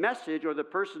 to the message or the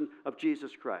person of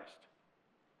Jesus Christ.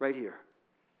 Right here.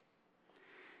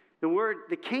 The word,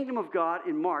 the kingdom of God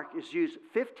in Mark is used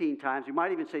 15 times. You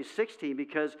might even say 16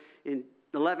 because in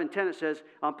 11:10 it says,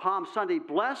 on Palm Sunday,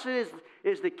 blessed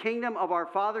is the kingdom of our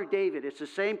father David. It's the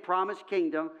same promised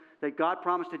kingdom that God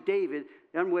promised to David,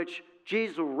 in which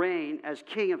Jesus will reign as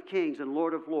King of kings and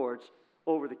Lord of lords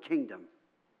over the kingdom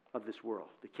of this world,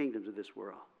 the kingdoms of this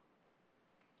world.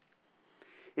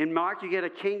 In Mark, you get a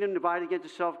kingdom divided against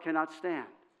itself cannot stand.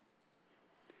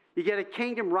 You get a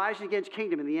kingdom rising against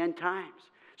kingdom in the end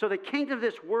times. So the kingdom of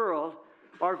this world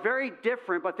are very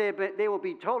different, but they will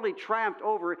be totally triumphed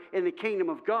over in the kingdom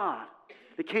of God,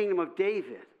 the kingdom of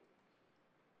David.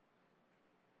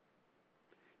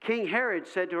 King Herod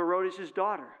said to Herodias'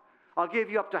 daughter, I'll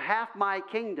give you up to half my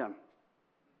kingdom.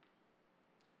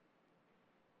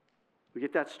 We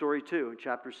get that story too in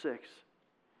chapter 6.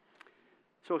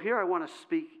 So here I want to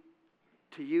speak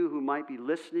to you who might be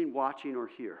listening, watching, or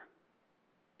here,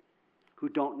 who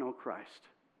don't know Christ.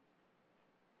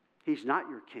 He's not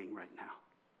your king right now.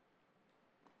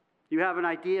 You have an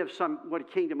idea of what a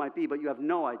kingdom might be, but you have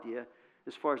no idea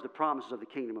as far as the promises of the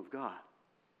kingdom of God.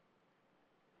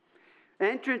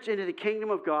 Entrance into the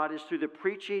kingdom of God is through the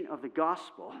preaching of the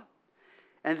gospel,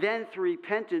 and then through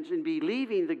repentance and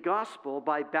believing the gospel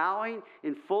by bowing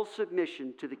in full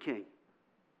submission to the king.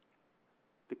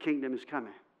 The kingdom is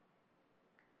coming.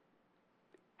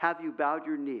 Have you bowed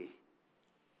your knee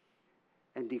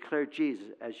and declared Jesus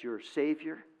as your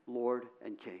Savior, Lord,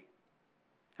 and King?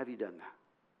 Have you done that?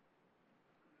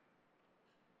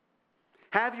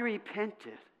 Have you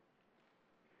repented?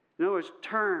 In other words,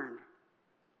 turn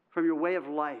from your way of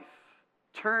life.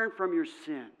 Turn from your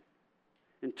sin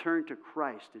and turn to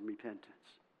Christ in repentance.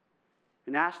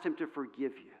 And ask Him to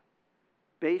forgive you.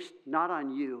 Based not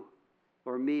on you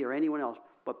or me or anyone else,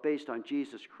 but based on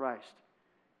Jesus Christ,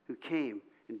 who came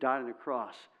and died on the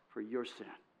cross for your sin.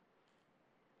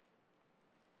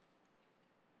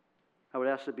 I would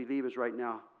ask the believers right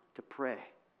now to pray.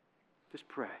 Just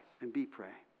pray and be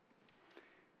praying.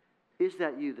 Is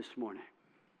that you this morning?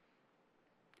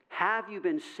 Have you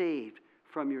been saved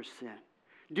from your sin?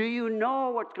 Do you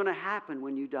know what's going to happen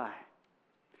when you die?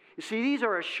 You see, these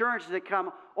are assurances that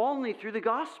come only through the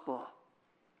gospel.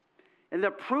 And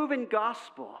the proven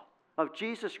gospel of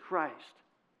Jesus Christ,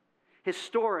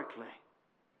 historically,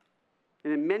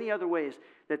 and in many other ways,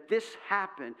 that this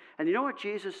happened. And you know what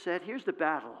Jesus said? Here's the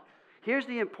battle. Here's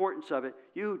the importance of it.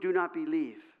 You do not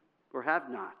believe, or have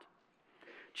not.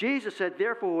 Jesus said,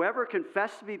 therefore, whoever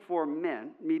confesses me before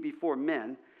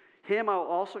men, him I will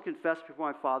also confess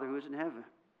before my Father who is in heaven.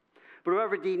 But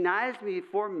whoever denies me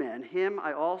before men, him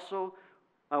I will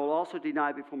also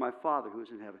deny before my Father who is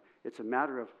in heaven. It's a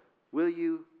matter of, will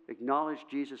you acknowledge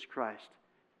Jesus Christ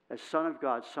as Son of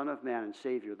God, Son of Man, and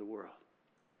Savior of the world?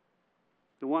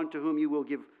 The one to whom you will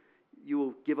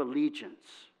give allegiance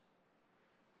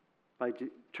by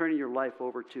turning your life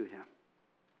over to him.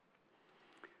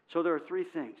 So there are three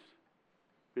things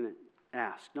I'm going to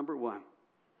ask. Number one,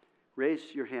 raise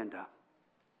your hand up,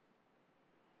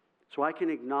 so I can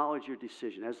acknowledge your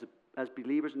decision. As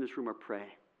believers in this room are praying,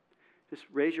 just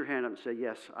raise your hand up and say,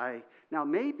 yes, Now,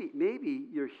 maybe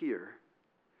you're here,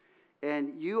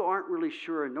 and you aren't really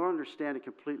sure and don't understand it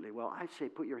completely. Well, I'd say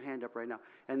put your hand up right now.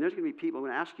 And there's going to be people, I'm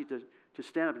going to ask you to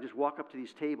stand up and just walk up to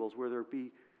these tables where there'll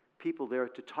be people there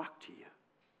to talk to you,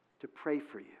 to pray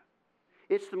for you.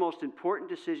 It's the most important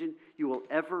decision you will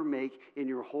ever make in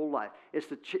your whole life. It's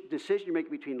the decision you make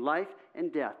between life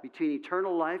and death, between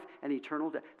eternal life and eternal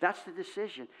death. That's the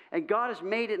decision. And God has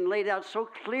made it and laid it out so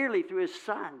clearly through his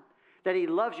Son that he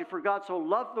loves you. For God so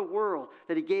loved the world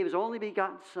that he gave his only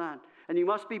begotten Son. And you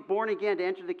must be born again to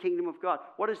enter the kingdom of God.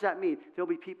 What does that mean? There'll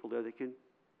be people there that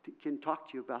can talk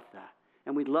to you about that.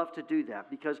 And we'd love to do that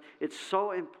because it's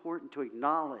so important to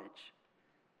acknowledge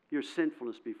your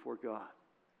sinfulness before God.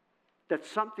 That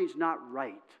something's not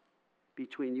right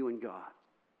between you and God.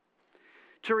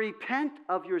 To repent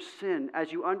of your sin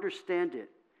as you understand it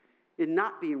in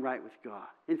not being right with God.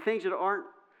 In things that aren't,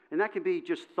 and that can be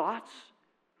just thoughts.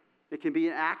 It can be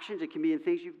in actions. It can be in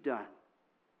things you've done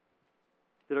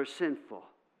that are sinful.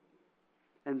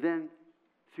 And then,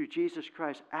 through Jesus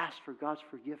Christ, ask for God's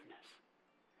forgiveness.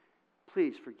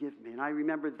 Please forgive me. And I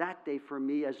remember that day for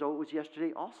me as though it was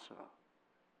yesterday also.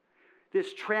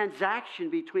 This transaction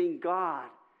between God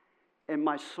and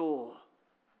my soul.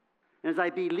 And as I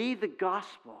believe the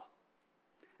gospel,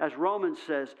 as Romans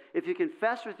says, if you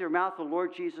confess with your mouth the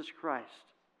Lord Jesus Christ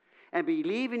and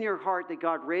believe in your heart that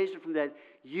God raised him from the dead,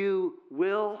 you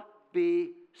will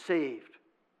be saved.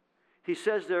 He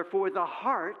says, therefore, with the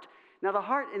heart. Now, the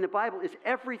heart in the Bible is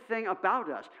everything about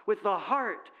us. With the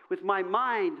heart, with my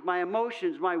mind, my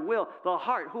emotions, my will, the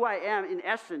heart, who I am in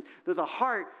essence, with the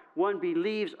heart, one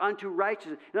believes unto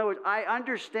righteousness. In other words, I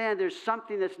understand there's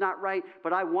something that's not right,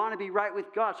 but I want to be right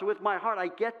with God. So with my heart, I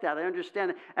get that. I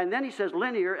understand it. And then he says,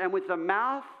 linear, and with the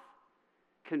mouth,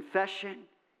 confession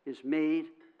is made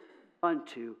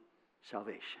unto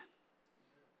salvation.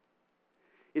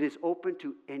 It is open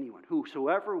to anyone.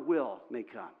 Whosoever will may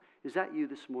come. Is that you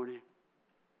this morning?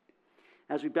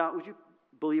 As we bow, would you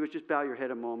believers just bow your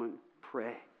head a moment,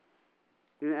 pray.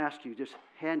 I'm going to ask you, just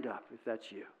hand up if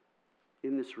that's you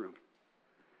in this room.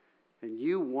 And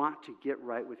you want to get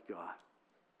right with God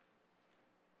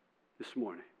this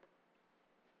morning.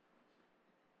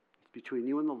 It's between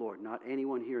you and the Lord, not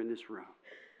anyone here in this room.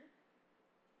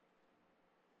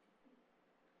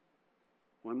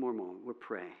 One more moment. We're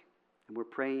praying. And we're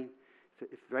praying,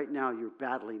 if right now you're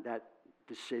battling that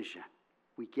decision,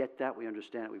 we get that, we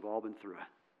understand it, we've all been through it.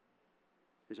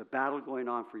 There's a battle going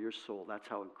on for your soul. That's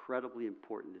how incredibly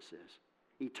important this is.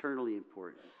 Eternally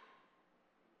important.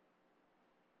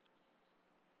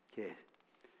 Okay.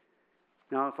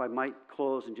 Now, if I might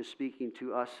close in just speaking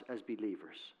to us as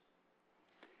believers.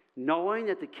 Knowing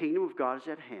that the kingdom of God is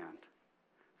at hand,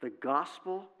 the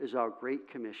gospel is our great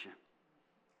commission.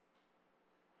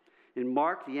 In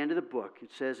Mark, the end of the book,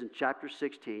 it says in chapter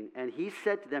 16, and he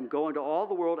said to them, go into all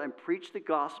the world and preach the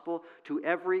gospel to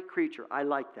every creature. I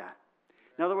like that.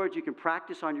 In other words, you can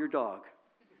practice on your dog,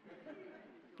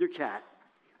 your cat,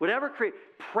 whatever creature.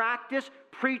 Practice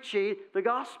preaching the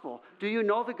gospel. Do you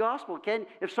know the gospel?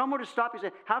 If someone were to stop you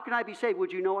and say, how can I be saved?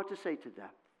 Would you know what to say to them?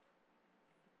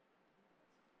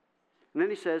 And then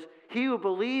he says, he who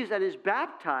believes and is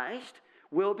baptized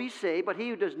will be saved, but he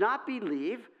who does not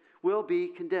believe will be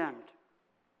condemned.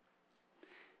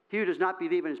 He who does not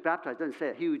believe and is baptized doesn't say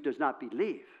it. He who does not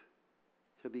believe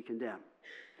shall be condemned.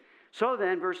 So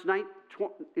then, verse 9,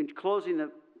 in closing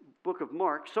the book of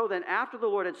Mark, so then after the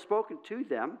Lord had spoken to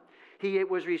them, he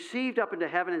was received up into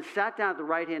heaven and sat down at the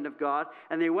right hand of God,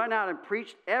 and they went out and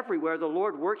preached everywhere, the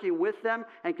Lord working with them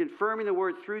and confirming the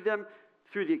word through them,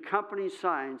 through the accompanying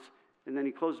signs. And then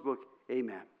he closed the book,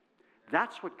 amen.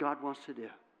 That's what God wants to do.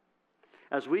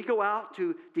 as we go out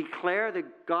to declare the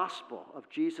gospel of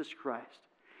Jesus Christ,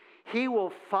 He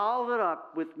will follow it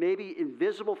up with maybe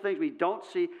invisible things we don't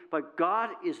see, but God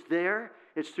is there.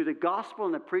 It's through the gospel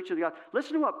and the preaching of the gospel.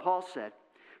 Listen to what Paul said.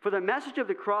 For the message of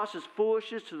the cross is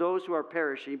foolishness to those who are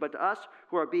perishing, but to us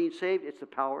who are being saved, it's the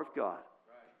power of God.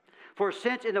 Right. For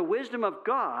since in the wisdom of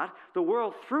God, the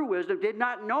world through wisdom did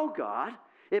not know God,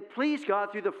 it pleased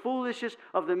God through the foolishness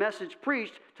of the message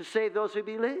preached to save those who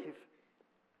believe.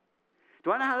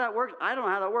 Do I know how that works? I don't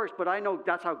know how that works, but I know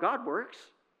that's how God works.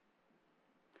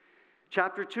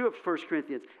 Chapter 2 of 1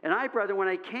 Corinthians. And I, brethren, when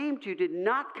I came to you, did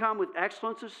not come with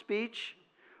excellence of speech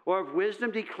or of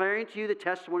wisdom, declaring to you the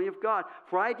testimony of God.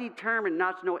 For I determined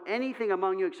not to know anything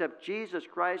among you except Jesus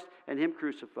Christ and Him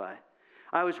crucified.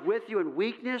 I was with you in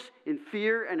weakness, in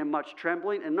fear, and in much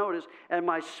trembling. And notice, and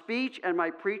my speech and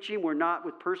my preaching were not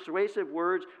with persuasive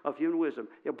words of human wisdom.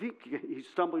 He's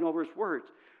stumbling over his words.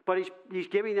 But he's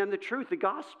giving them the truth, the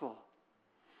gospel.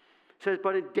 It says,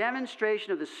 but in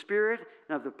demonstration of the Spirit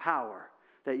and of the power,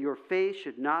 that your faith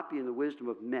should not be in the wisdom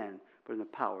of men, but in the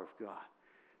power of God.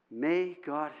 May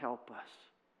God help us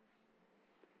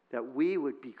that we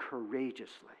would be courageously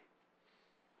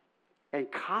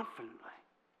and confidently,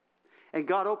 and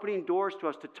God opening doors to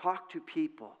us to talk to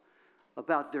people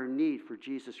about their need for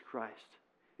Jesus Christ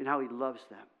and how He loves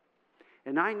them.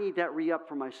 And I need that re-up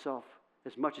for myself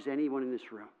as much as anyone in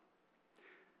this room.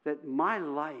 That my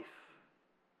life,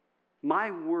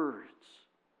 my words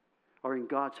are in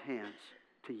God's hands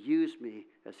to use me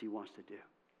as He wants to do.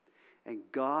 And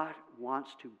God wants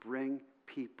to bring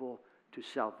people to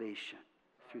salvation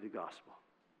through the gospel.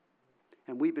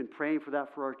 And we've been praying for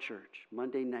that for our church,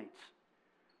 Monday nights.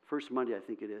 First Monday, I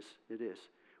think it is.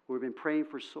 We've been praying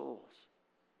for souls.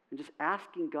 And just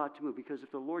asking God to move, because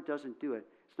if the Lord doesn't do it,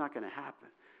 it's not going to happen.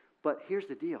 But here's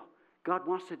the deal. God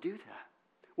wants to do that.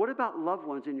 What about loved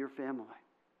ones in your family?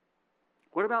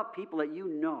 What about people that you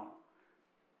know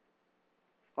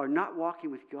are not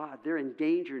walking with God? They're in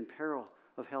danger and peril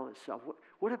of hell itself.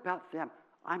 What about them?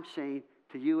 I'm saying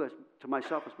to you, as to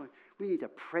myself, as we need to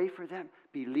pray for them,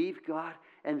 believe God,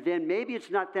 and then maybe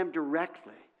it's not them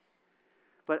directly,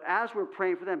 but as we're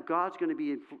praying for them, God's going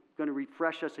to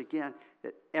refresh us again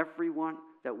that everyone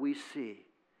that we see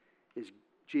is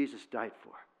Jesus died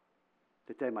for,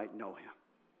 that they might know Him.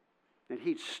 And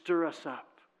He'd stir us up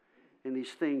in these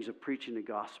things of preaching the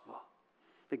gospel.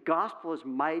 The gospel is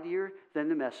mightier than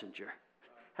the messenger,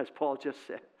 as Paul just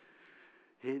said.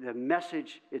 The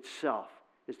message itself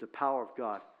is the power of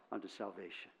God unto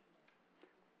salvation.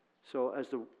 So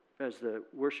as the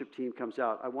worship team comes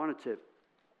out,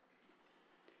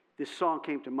 this song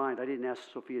came to mind. I didn't ask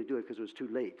Sophia to do it because it was too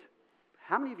late.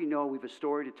 How many of you know we have a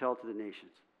story to tell to the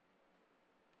nations?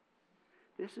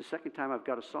 This is the second time I've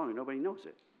got a song and nobody knows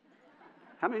it.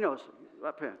 How many knows?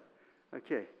 Up here.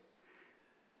 Okay.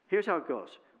 Here's how it goes.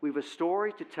 We have a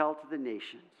story to tell to the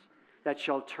nations that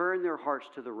shall turn their hearts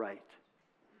to the right.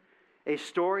 A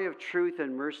story of truth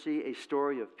and mercy, a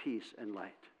story of peace and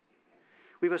light.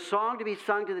 We have a song to be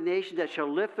sung to the nations that shall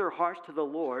lift their hearts to the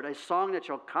Lord, a song that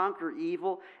shall conquer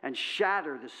evil and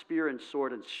shatter the spear and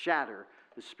sword, and shatter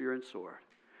the spear and sword.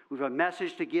 We have a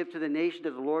message to give to the nation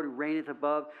that the Lord who reigneth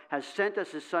above has sent us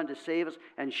His Son to save us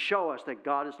and show us that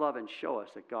God is love, and show us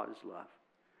that God is love.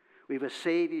 We have a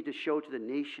Savior to show to the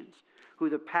nations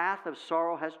who the path of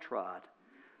sorrow has trod,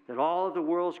 that all of the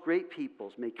world's great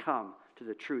peoples may come to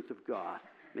the truth of God,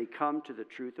 may come to the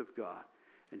truth of God.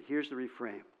 And here's the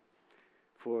refrain.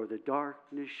 For the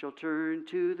darkness shall turn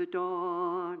to the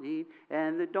dawning,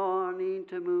 and the dawning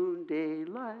to noon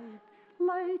daylight,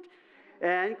 light.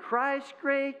 And Christ's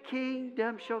great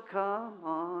kingdom shall come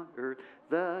on earth,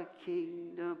 the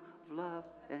kingdom of love.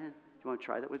 And you want to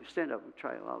try that with me? Stand up and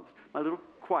try it out. My little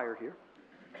choir here.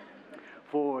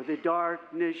 For the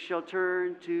darkness shall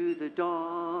turn to the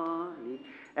dawning,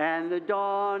 and the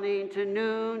dawning to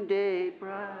noonday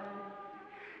bright.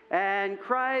 And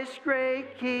Christ's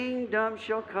great kingdom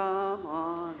shall come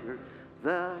on earth,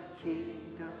 the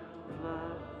kingdom of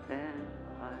love and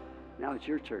light. Now it's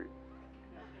your turn.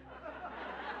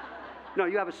 No,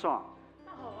 you have a song.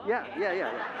 Yeah.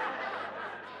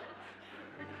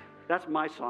 That's my song.